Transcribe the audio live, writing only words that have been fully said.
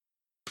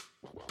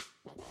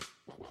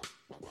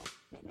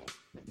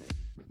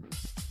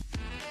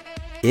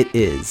It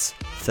is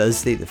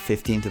Thursday the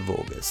 15th of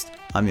August.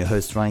 I'm your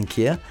host Ryan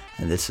Keir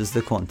and this is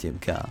the Quantium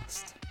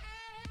Cast.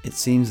 It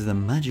seems the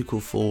magical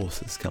force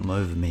has come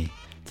over me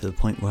to the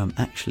point where I'm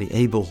actually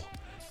able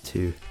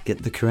to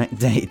get the correct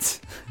date.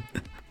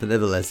 But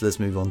nevertheless, let's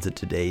move on to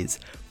today's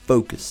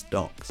focus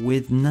stocks,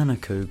 with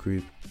Nanoco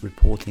Group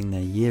reporting their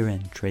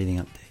year-end trading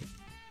update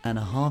and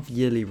a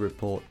half-yearly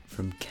report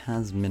from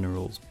CAS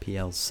Minerals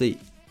plc.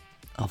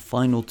 Our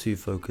final two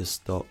focus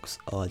stocks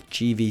are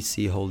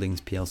GVC Holdings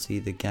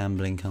plc, the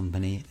gambling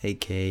company,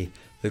 aka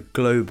the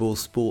global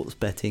sports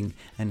betting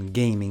and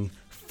gaming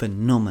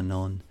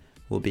phenomenon,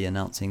 will be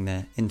announcing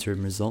their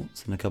interim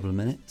results in a couple of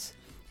minutes.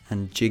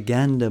 And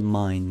Giganda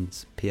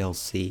Mines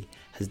plc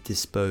has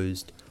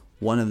disposed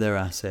one of their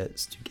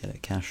assets to get a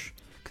cash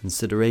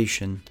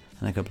consideration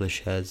and a couple of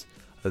shares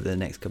over the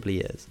next couple of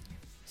years.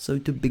 So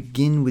to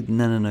begin with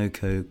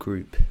Nanoco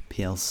Group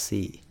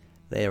plc,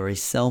 they are a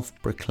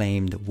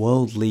self-proclaimed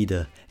world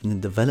leader in the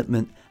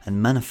development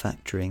and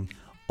manufacturing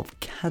of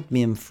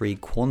cadmium-free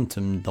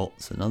quantum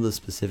dots and other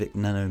specific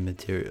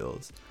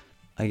nanomaterials.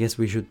 I guess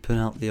we should put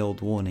out the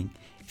old warning.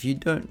 If you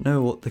don't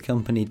know what the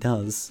company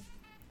does,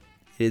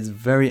 it is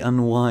very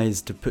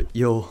unwise to put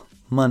your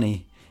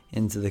money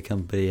into the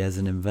company as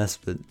an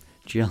investment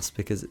just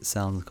because it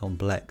sounds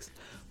complex.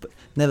 But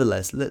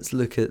nevertheless, let's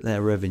look at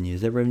their revenues.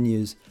 Their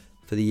revenues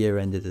for the year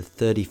ended the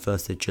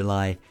 31st of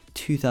July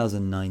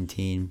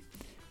 2019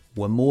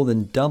 were more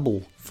than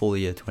double full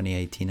year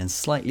 2018 and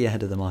slightly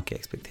ahead of the market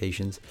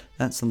expectations.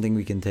 That's something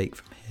we can take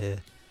from here.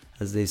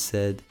 As they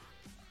said,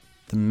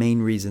 the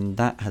main reason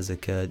that has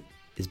occurred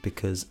is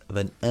because of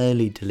an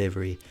early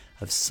delivery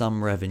of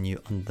some revenue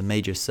under the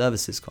major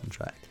services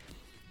contract.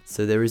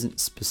 So there isn't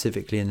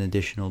specifically an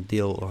additional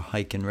deal or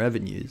hike in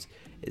revenues,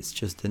 it's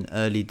just an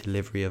early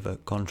delivery of a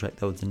contract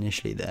that was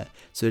initially there.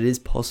 So it is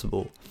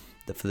possible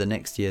that for the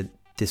next year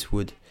this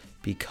would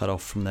be cut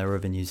off from their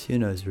revenues. Who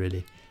knows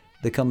really?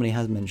 The company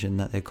has mentioned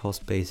that their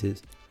cost base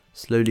is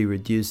slowly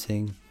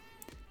reducing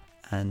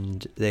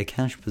and their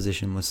cash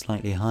position was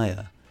slightly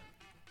higher.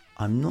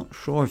 I'm not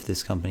sure if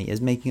this company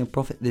is making a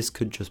profit. This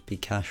could just be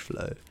cash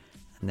flow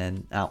and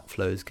then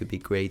outflows could be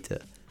greater.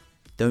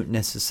 Don't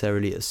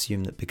necessarily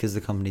assume that because the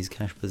company's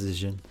cash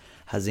position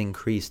has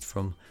increased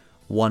from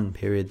one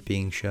period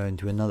being shown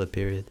to another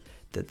period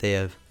that they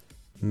have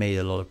made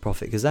a lot of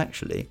profit. Because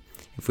actually,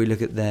 if we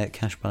look at their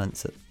cash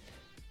balance at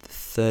the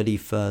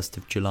 31st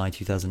of July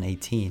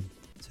 2018,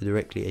 so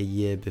directly a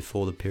year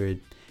before the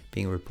period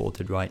being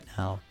reported right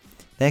now,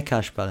 their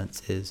cash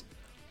balances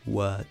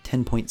were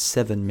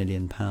 £10.7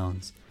 million.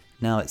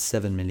 Now it's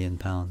 £7 million.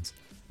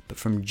 But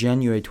from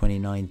January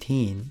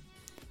 2019,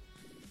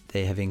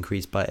 they have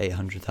increased by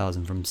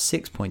 800,000 from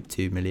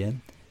 6.2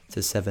 million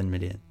to 7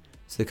 million.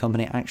 So the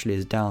company actually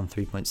is down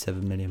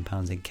 £3.7 million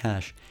in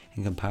cash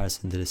in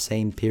comparison to the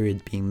same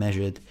period being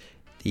measured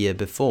the year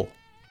before.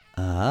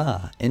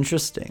 Ah,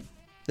 interesting.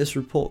 This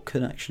report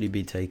could actually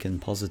be taken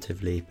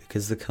positively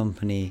because the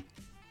company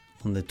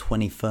on the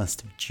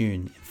 21st of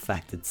June, in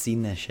fact, had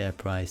seen their share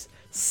price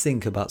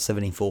sink about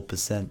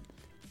 74%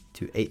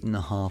 to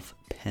 8.5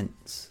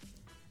 pence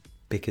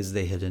because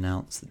they had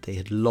announced that they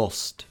had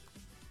lost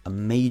a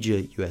major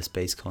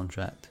US-based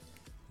contract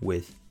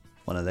with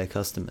one of their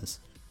customers.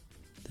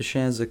 The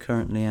shares are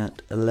currently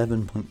at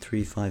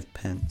 11.35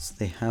 pence.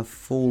 They have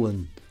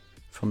fallen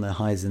from their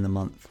highs in the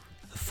month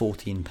of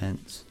 14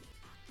 pence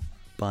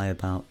by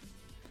about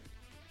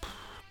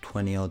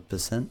 20 odd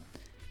 %,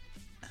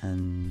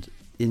 and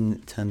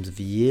in terms of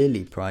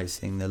yearly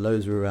pricing, the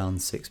lows were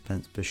around 6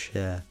 pence per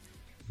share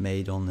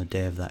made on the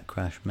day of that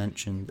crash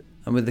mentioned.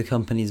 And with the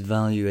company's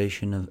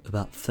valuation of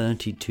about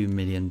 £32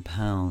 million,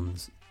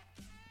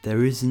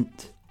 there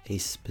isn't a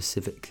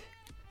specific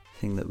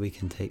thing that we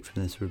can take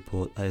from this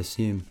report. I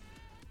assume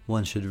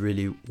one should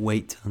really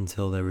wait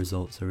until their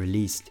results are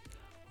released,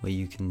 where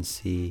you can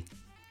see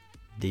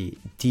the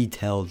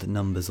detailed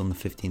numbers on the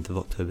 15th of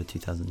October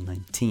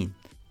 2019.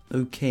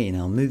 Okay,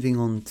 now moving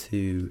on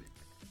to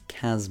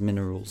CAS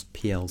Minerals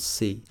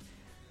plc.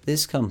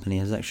 This company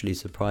has actually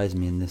surprised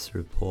me in this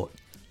report.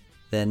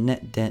 Their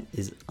net debt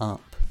is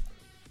up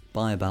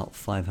by about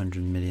 $500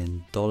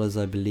 million,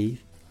 I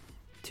believe,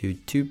 to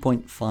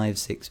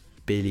 $2.56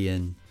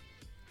 billion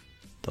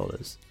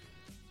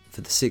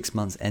for the 6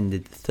 months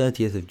ended the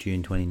 30th of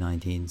June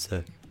 2019. So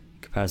in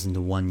comparison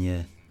to 1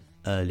 year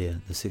earlier,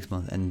 the 6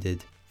 month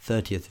ended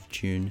 30th of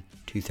June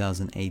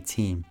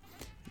 2018,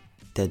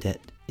 their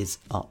debt is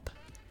up.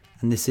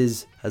 And this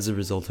is as a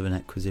result of an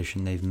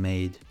acquisition they've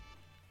made.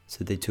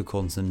 So they took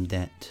on some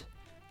debt.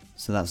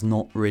 So that's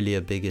not really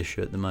a big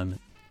issue at the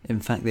moment. In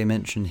fact, they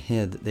mention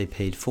here that they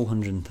paid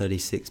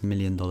 $436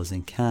 million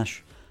in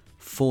cash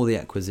for the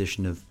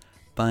acquisition of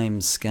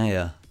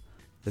Baimskaya,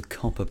 the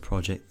copper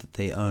project that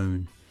they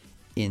own,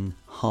 in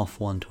half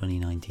 1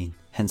 2019.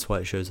 Hence why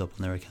it shows up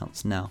on their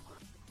accounts now.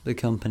 The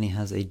company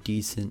has a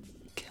decent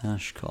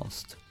cash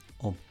cost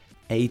of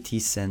 80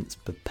 cents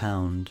per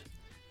pound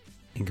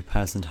in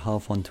comparison to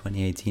half 1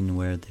 2018,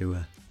 where they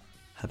were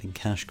having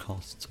cash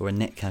costs, or a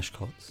net cash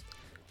cost,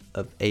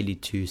 of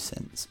 82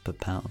 cents per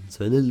pound.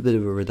 So a little bit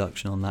of a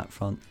reduction on that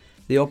front.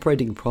 The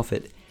operating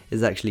profit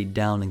is actually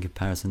down in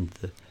comparison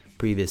to the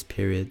previous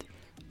period,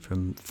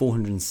 from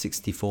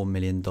 $464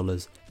 million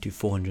to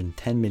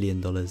 $410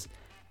 million. The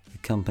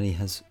company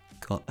has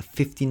got a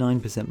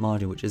 59%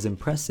 margin, which is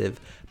impressive,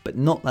 but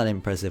not that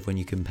impressive when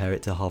you compare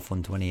it to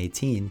H1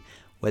 2018,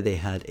 where they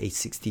had a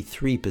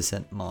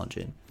 63%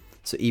 margin.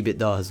 So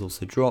EBITDA has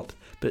also dropped,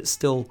 but it's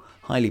still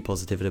highly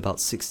positive at about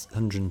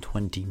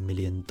 $620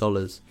 million.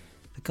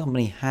 The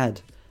company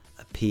had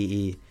a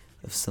PE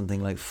of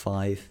something like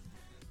 5.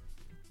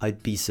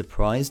 I'd be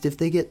surprised if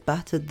they get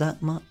battered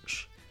that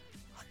much.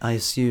 I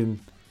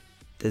assume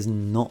there's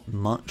not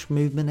much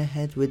movement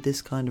ahead with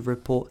this kind of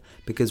report,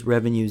 because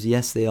revenues,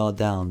 yes, they are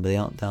down, but they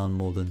aren't down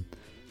more than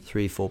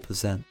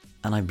 3-4%.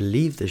 And I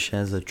believe the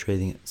shares are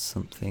trading at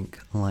something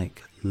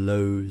like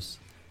lows.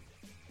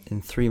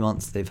 In 3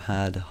 months, they've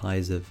had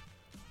highs of,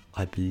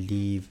 I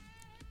believe,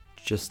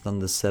 just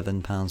under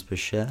 £7 per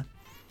share,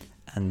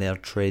 and they are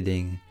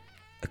trading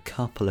a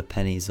couple of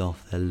pennies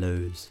off their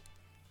lows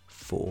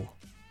for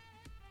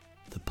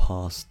the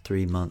past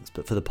 3 months.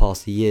 But for the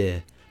past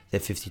year, their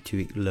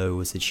 52-week low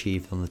was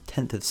achieved on the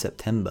 10th of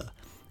September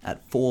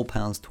at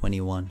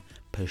 £4.21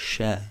 per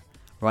share.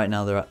 Right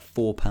now they're at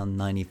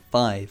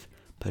 £4.95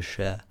 per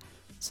share.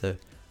 So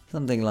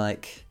something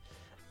like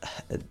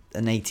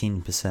an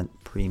 18%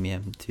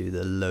 premium to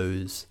the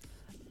lows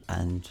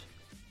and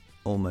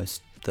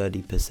almost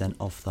 30%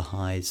 off the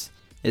highs.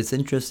 It's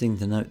interesting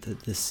to note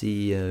that the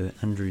CEO,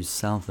 Andrew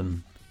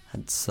Southam,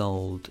 had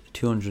sold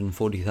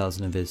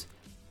 240,000 of his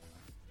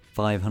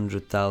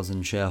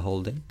 500,000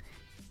 shareholding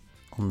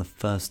on the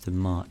 1st of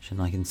March,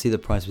 and I can see the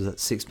price was at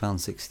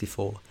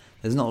 £6.64.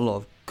 There's not a lot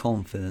of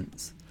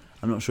confidence.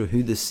 I'm not sure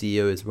who the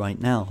CEO is right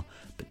now,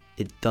 but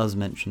it does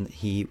mention that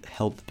he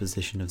held the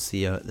position of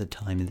CEO at the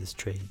time of this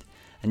trade.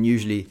 And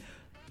usually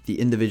the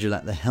individual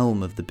at the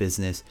helm of the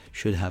business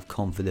should have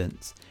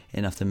confidence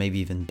enough to maybe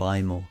even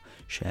buy more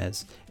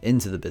shares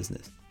into the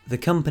business. The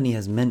company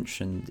has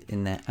mentioned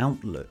in their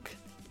outlook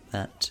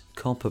that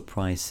copper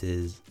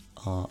prices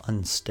are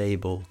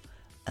unstable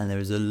and there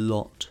is a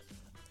lot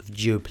of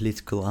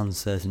geopolitical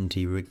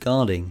uncertainty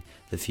regarding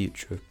the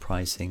future of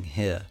pricing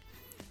here.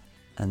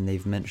 And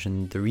they've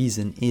mentioned the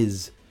reason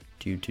is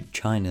due to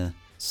China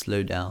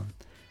slowdown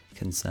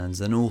concerns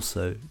and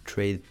also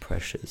trade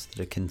pressures that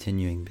are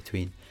continuing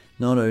between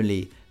not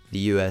only the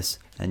US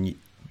and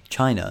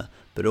China,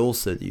 but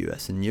also the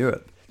US and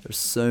Europe. There are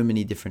so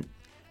many different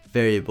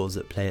variables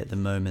at play at the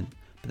moment,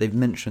 but they've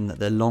mentioned that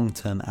their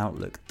long-term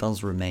outlook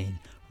does remain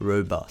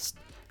robust,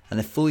 and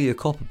their full-year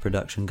copper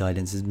production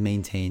guidance is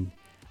maintained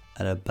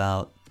at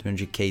about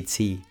 200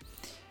 KT.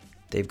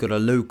 They've got a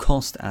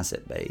low-cost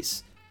asset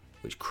base,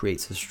 which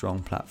creates a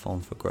strong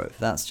platform for growth.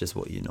 That's just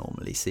what you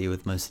normally see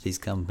with most of these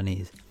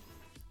companies.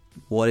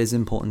 What is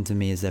important to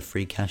me is their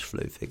free cash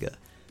flow figure,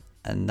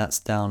 and that's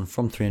down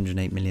from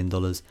 $308 million to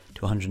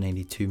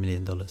 $182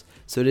 million.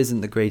 So it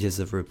isn't the greatest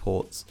of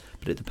reports,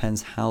 but it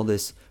depends how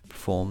this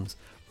performs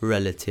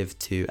relative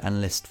to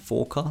analyst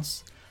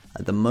forecasts.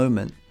 At the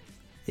moment,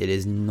 it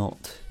is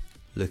not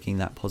looking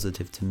that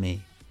positive to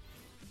me,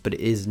 but it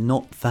is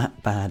not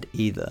that bad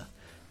either,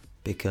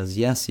 because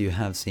yes, you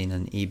have seen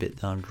an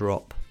EBITDA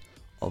drop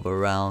of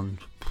around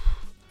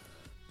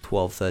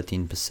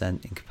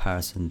 12-13% in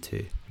comparison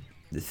to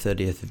the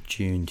 30th of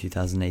June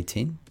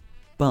 2018,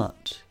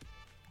 but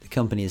the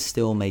company is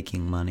still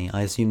making money.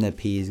 I assume their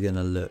PE is going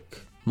to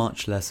look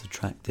much less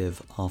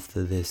attractive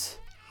after this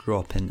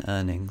drop in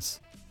earnings.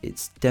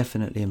 It's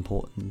definitely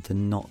important to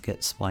not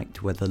get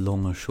spiked whether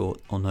long or short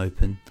on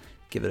open.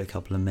 Give it a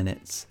couple of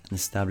minutes and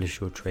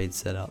establish your trade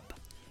setup.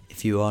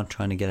 If you are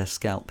trying to get a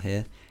scalp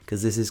here,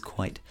 because this is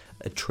quite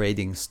a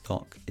trading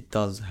stock, it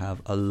does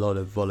have a lot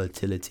of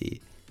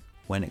volatility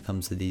when it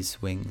comes to these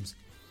swings.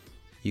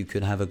 You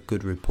could have a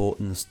good report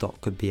and the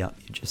stock could be up.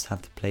 You just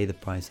have to play the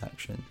price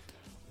action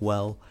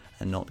well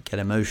and not get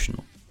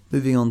emotional.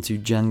 Moving on to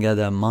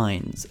Jangada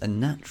Mines, a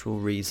natural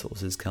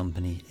resources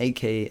company,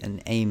 aka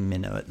an AIM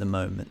minnow at the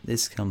moment.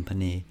 This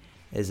company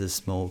is a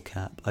small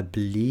cap. I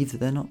believe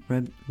they're not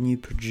revenue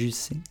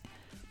producing,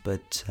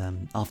 but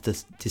after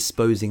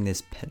disposing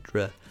this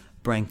Petra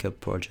Branca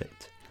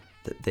project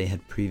that they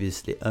had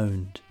previously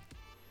owned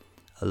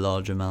a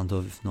large amount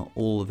of, if not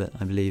all of it,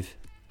 I believe,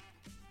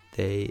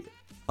 they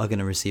are going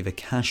to receive a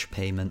cash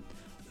payment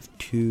of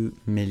 2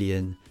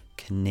 million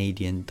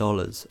Canadian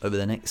dollars over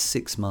the next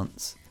 6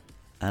 months,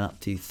 and up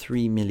to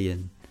 3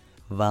 million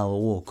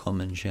Valour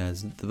common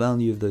shares. The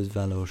value of those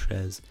Valour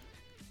shares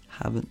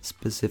haven't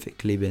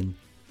specifically been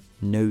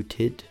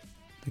noted.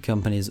 The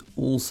company has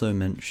also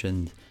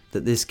mentioned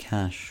that this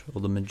cash,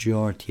 or the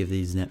majority of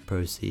these net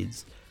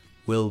proceeds,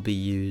 will be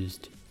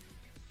used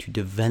to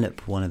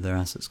develop one of their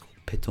assets called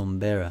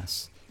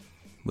Pitomberas,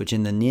 which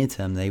in the near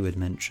term they would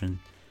mention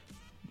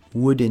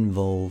would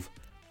involve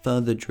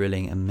further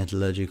drilling and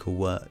metallurgical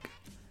work,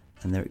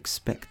 and they're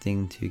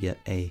expecting to get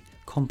a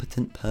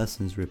competent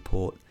persons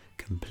report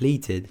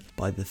completed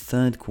by the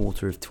third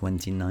quarter of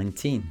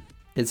 2019.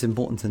 It's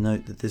important to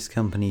note that this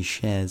company's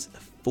shares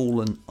have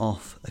fallen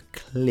off a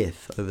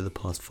cliff over the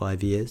past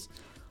 5 years.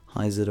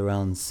 highs at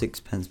around 6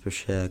 pence per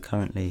share,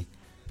 currently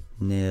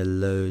near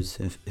lows,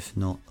 if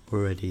not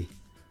already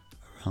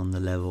around the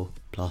level,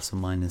 plus or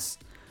minus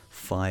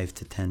 5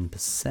 to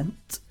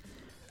 10%.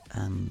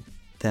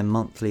 Their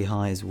monthly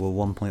highs were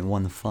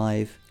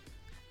 1.15,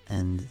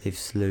 and they've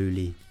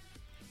slowly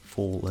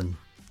fallen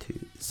to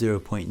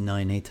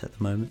 0.98 at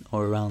the moment,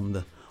 or around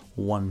the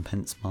 1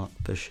 pence mark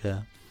per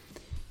share.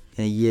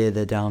 In a year,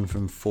 they're down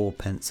from 4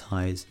 pence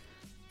highs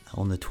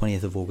on the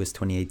 20th of August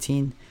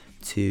 2018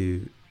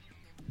 to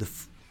the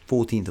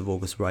 14th of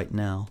August right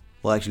now.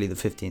 Well, actually the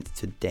 15th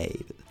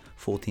today, but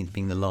 14th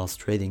being the last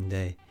trading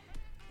day,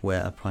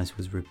 where a price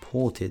was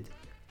reported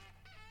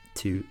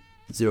to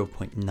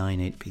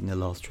 0.98 being the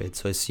last trade.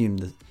 So I assume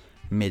the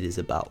mid is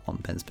about 1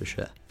 pence per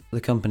share.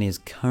 The company is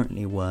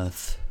currently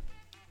worth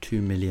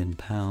 £2 million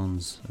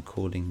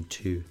according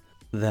to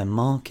their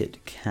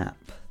market cap,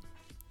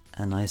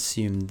 and I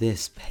assume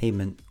this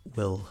payment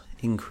will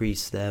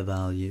increase their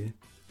value.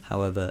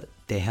 However,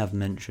 they have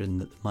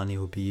mentioned that the money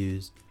will be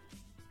used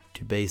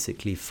to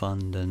basically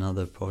fund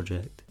another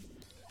project,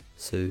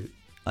 so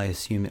I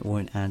assume it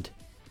won't add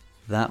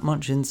that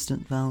much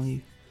instant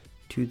value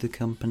to the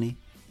company.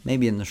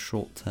 Maybe in the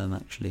short term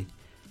actually,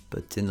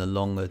 but in the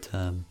longer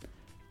term,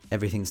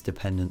 everything's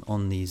dependent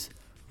on these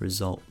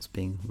results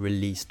being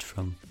released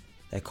from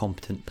their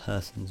competent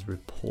person's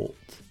report.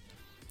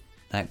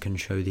 That can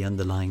show the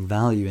underlying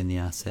value in the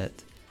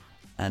asset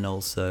and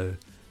also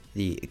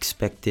the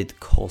expected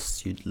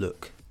costs you'd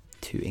look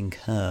to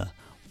incur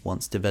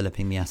once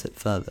developing the asset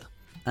further.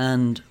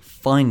 And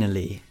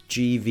finally,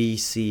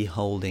 GVC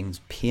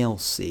Holdings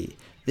PLC.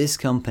 This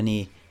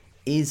company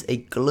is a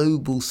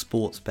global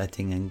sports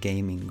betting and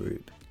gaming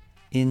group.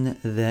 In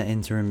their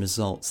interim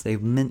results,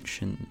 they've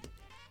mentioned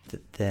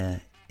that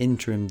their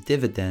interim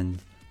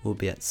dividend will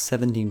be at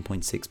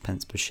 17.6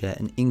 pence per share,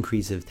 an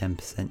increase of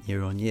 10%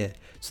 year on year.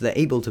 So they're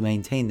able to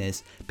maintain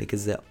this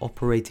because their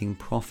operating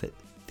profit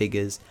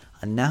figures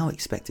are now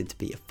expected to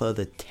be a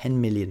further £10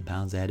 million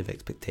ahead of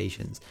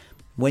expectations.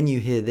 When you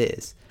hear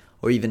this,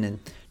 or even in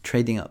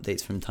trading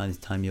updates from time to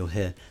time, you'll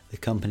hear the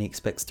company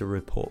expects to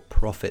report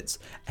profits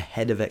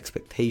ahead of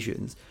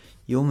expectations.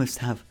 You almost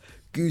have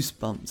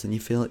goosebumps and you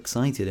feel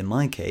excited. In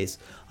my case,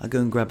 I go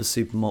and grab a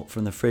super malt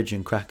from the fridge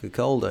and crack a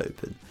cold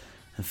open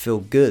and feel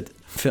good,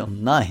 feel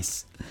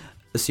nice.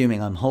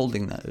 Assuming I'm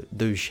holding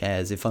those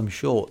shares. If I'm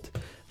short,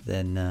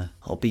 then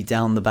I'll be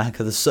down the back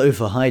of the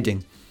sofa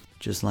hiding,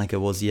 just like I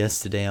was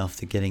yesterday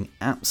after getting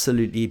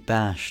absolutely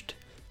bashed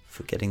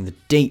for getting the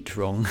date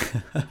wrong.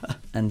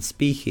 And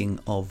speaking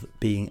of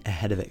being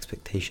ahead of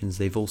expectations,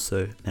 they've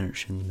also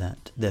mentioned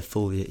that their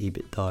full year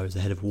EBITDA is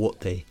ahead of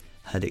what they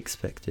had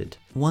expected.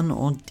 One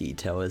odd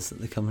detail is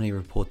that the company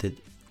reported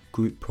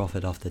group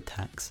profit after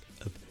tax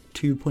of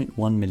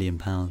 £2.1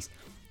 million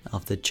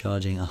after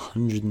charging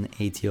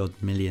 180 odd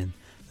million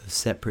of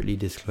separately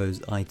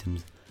disclosed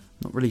items.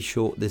 I'm not really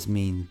sure what this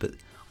means, but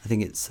I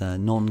think it's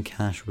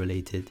non-cash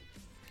related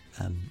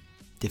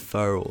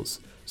deferrals.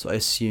 So I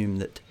assume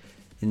that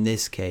in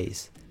this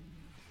case,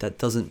 that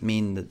doesn't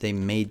mean that they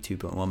made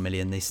 2.1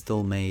 million. They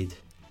still made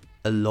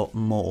a lot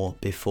more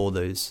before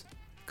those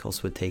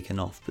costs were taken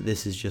off. But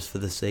this is just for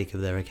the sake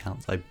of their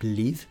accounts, I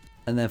believe.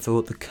 And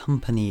therefore, the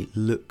company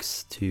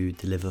looks to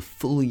deliver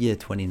full year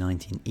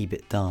 2019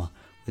 EBITDA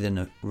within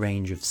a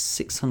range of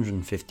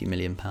 £650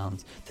 million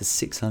to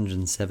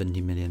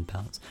 £670 million,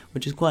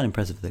 which is quite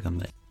impressive for the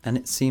company. And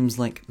it seems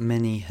like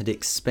many had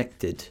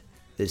expected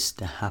this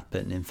to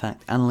happen. In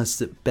fact,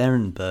 analysts at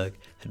Berenberg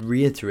had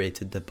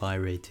reiterated the buy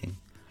rating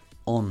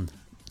on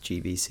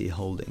GVC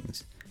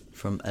Holdings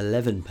from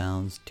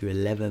 £11 to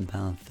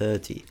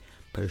 £11.30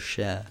 per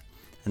share,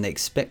 and they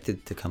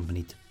expected the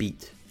company to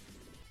beat,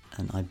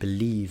 and I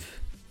believe,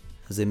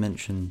 as they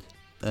mentioned,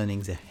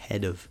 earnings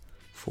ahead of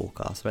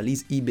forecast, or at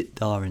least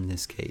EBITDA in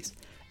this case,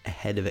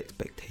 ahead of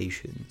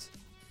expectations.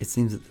 It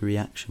seems that the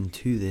reaction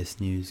to this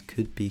news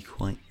could be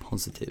quite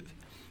positive.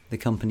 The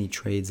company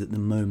trades at the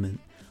moment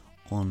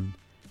on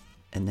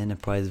an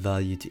enterprise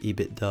value to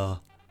EBITDA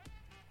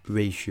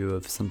ratio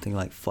of something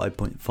like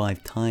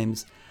 5.5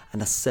 times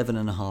and a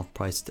 7.5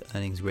 price to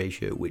earnings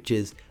ratio, which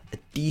is a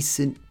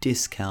decent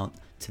discount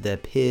to their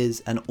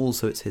peers and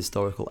also its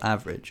historical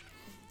average.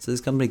 So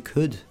this company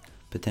could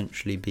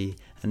potentially be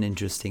an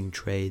interesting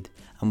trade,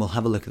 and we'll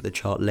have a look at the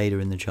chart later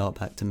in the chart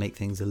pack to make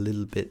things a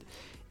little bit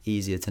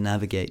easier to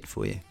navigate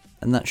for you.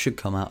 And that should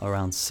come out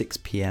around 6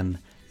 PM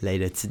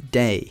later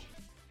today.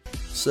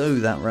 So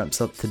that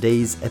wraps up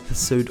today's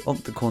episode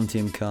of the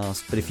Quantium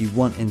Cast, but if you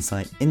want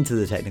insight into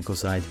the technical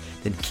side,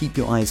 then keep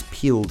your eyes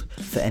peeled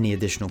for any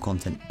additional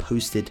content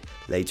posted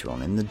later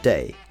on in the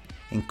day,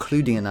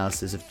 including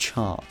analysis of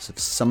charts of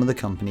some of the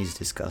companies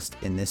discussed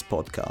in this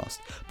podcast.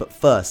 But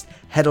first,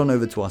 head on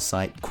over to our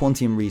site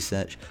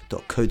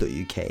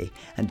quantiumresearch.co.uk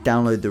and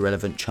download the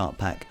relevant chart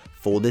pack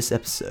for this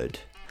episode.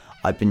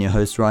 I've been your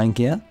host Ryan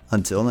Keir.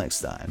 Until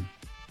next time.